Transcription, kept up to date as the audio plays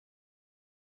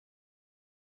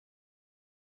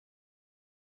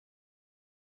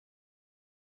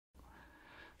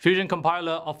Fusion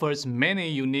Compiler offers many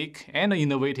unique and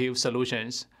innovative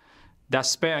solutions that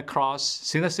span across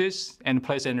synthesis and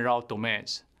place and route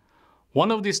domains.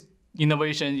 One of these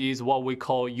innovations is what we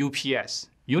call UPS,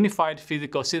 Unified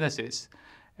Physical Synthesis,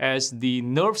 as the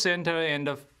nerve center and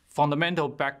the fundamental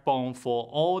backbone for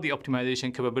all the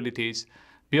optimization capabilities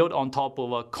built on top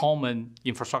of a common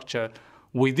infrastructure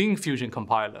within Fusion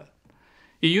Compiler.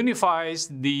 It unifies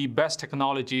the best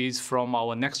technologies from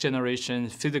our next generation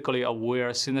physically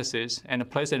aware synthesis and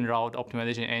place and route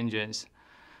optimization engines,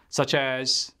 such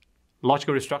as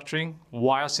logical restructuring,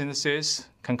 wire synthesis,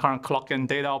 concurrent clock and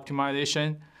data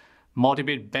optimization,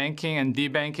 multi-bit banking and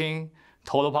debanking,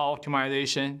 total power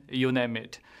optimization, you name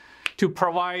it, to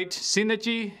provide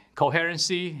synergy,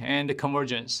 coherency, and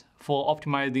convergence for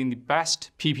optimizing the best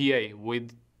PPA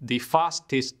with the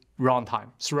fastest runtime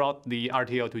throughout the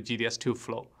RTL to GDS2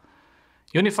 flow.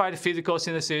 Unified Physical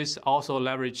Synthesis also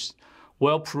leverages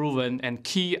well-proven and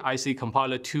key IC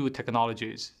Compiler 2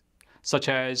 technologies, such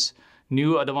as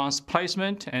new advanced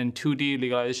placement and 2D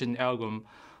legalization algorithm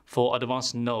for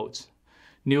advanced nodes,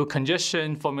 new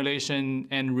congestion formulation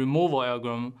and removal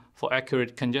algorithm for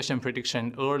accurate congestion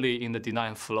prediction early in the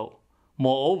design flow.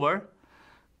 Moreover,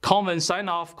 common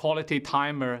sign-off quality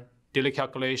timer, delay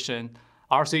calculation,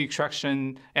 RC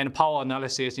extraction, and power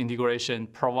analysis integration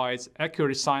provides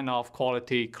accurate sign-off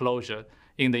quality closure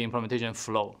in the implementation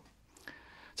flow.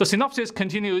 So Synopsys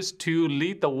continues to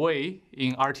lead the way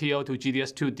in RTL to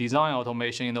GDS2 design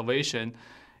automation innovation,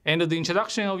 and the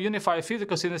introduction of unified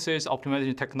physical synthesis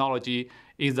optimization technology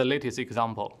is the latest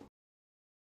example.